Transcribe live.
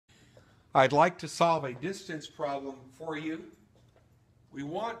I'd like to solve a distance problem for you. We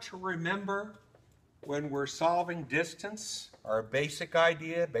want to remember when we're solving distance, our basic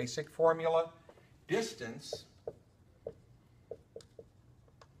idea, basic formula, distance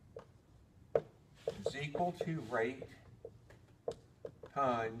is equal to rate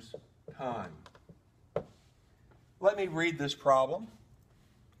times time. Let me read this problem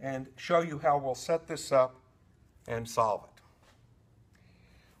and show you how we'll set this up and solve it.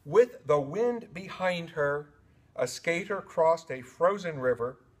 With the wind behind her, a skater crossed a frozen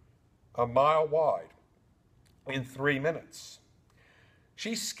river a mile wide in 3 minutes.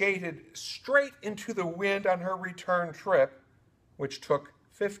 She skated straight into the wind on her return trip, which took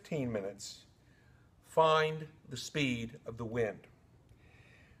 15 minutes. Find the speed of the wind.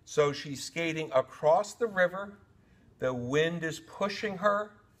 So she's skating across the river. The wind is pushing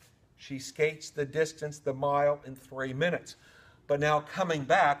her. She skates the distance, the mile, in 3 minutes. But now coming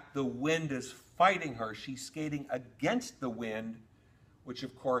back, the wind is fighting her. She's skating against the wind, which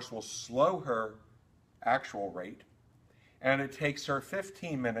of course will slow her actual rate. And it takes her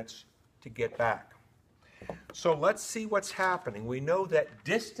 15 minutes to get back. So let's see what's happening. We know that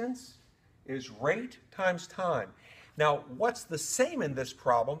distance is rate times time. Now, what's the same in this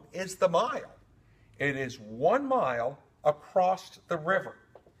problem is the mile. It is 1 mile across the river.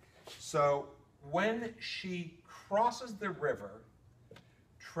 So when she crosses the river,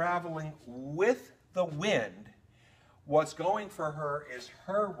 traveling with the wind, what's going for her is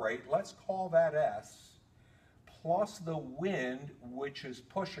her rate, let's call that S, plus the wind which is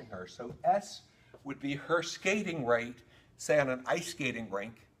pushing her. So S would be her skating rate, say on an ice skating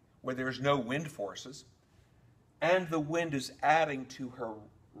rink where there's no wind forces, and the wind is adding to her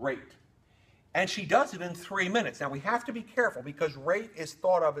rate. And she does it in 3 minutes. Now we have to be careful because rate is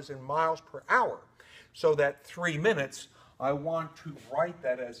thought of as in miles per hour. So that 3 minutes, I want to write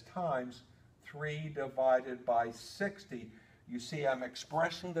that as times 3 divided by 60. You see, I'm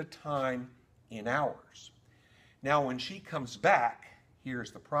expressing the time in hours. Now when she comes back,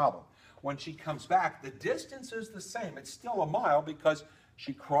 here's the problem. When she comes back, the distance is the same. It's still a mile because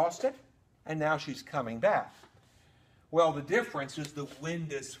she crossed it and now she's coming back. Well, the difference is the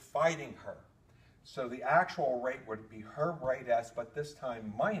wind is fighting her. So the actual rate would be her rate S, but this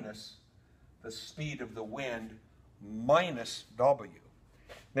time minus the speed of the wind minus W.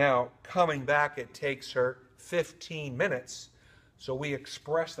 Now, coming back, it takes her 15 minutes, so we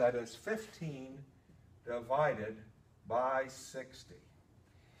express that as 15 divided by 60.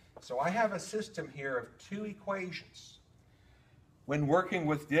 So I have a system here of 2 equations. When working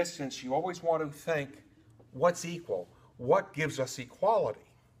with distance, you always want to think, what's equal? What gives us equality?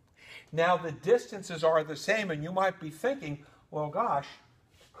 Now, the distances are the same, and you might be thinking, well, gosh,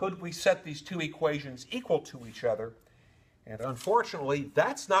 could we set these 2 equations equal to each other? And unfortunately,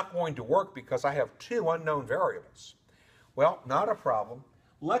 that's not going to work because I have 2 unknown variables. Well, not a problem.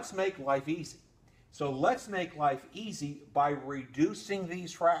 Let's make life easy. So let's make life easy by reducing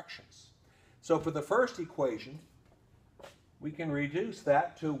these fractions. So for the first equation, we can reduce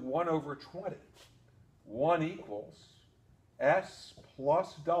that to 1 over 20. 1 equals S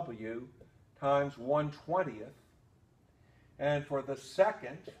plus W times 1/20th. And for the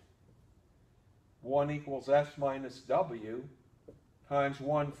second, 1 equals S minus W times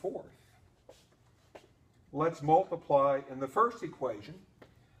 1/4. Let's multiply in the first equation.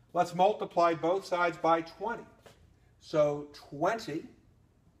 Let's multiply both sides by 20. So 20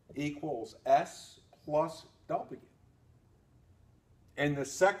 equals S plus W. In the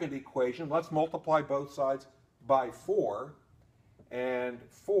second equation, let's multiply both sides by 4. And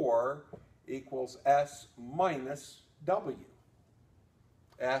 4 equals S minus W.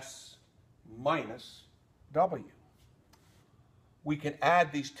 S minus W. We can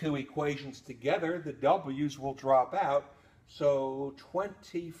add these 2 equations together. The W's will drop out. So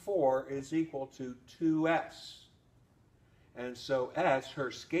 24 is equal to 2S. And so S,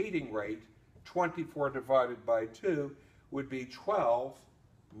 her skating rate, 24 divided by 2, would be 12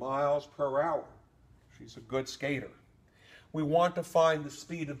 miles per hour. She's a good skater. We want to find the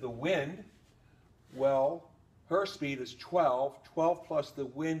speed of the wind. Well, her speed is 12. 12 plus the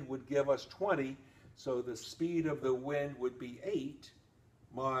wind would give us 20. So the speed of the wind would be 8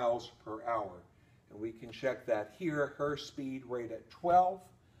 miles per hour. And we can check that here. Her speed rate at 12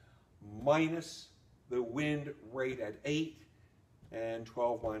 minus the wind rate at 8. And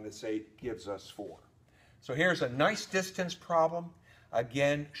 12 minus 8 gives us 4. So here's a nice distance problem.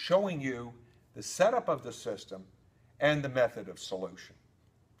 Again, showing you the setup of the system and the method of solution.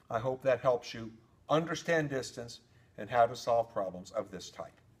 I hope that helps you understand distance and how to solve problems of this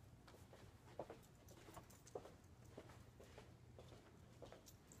type.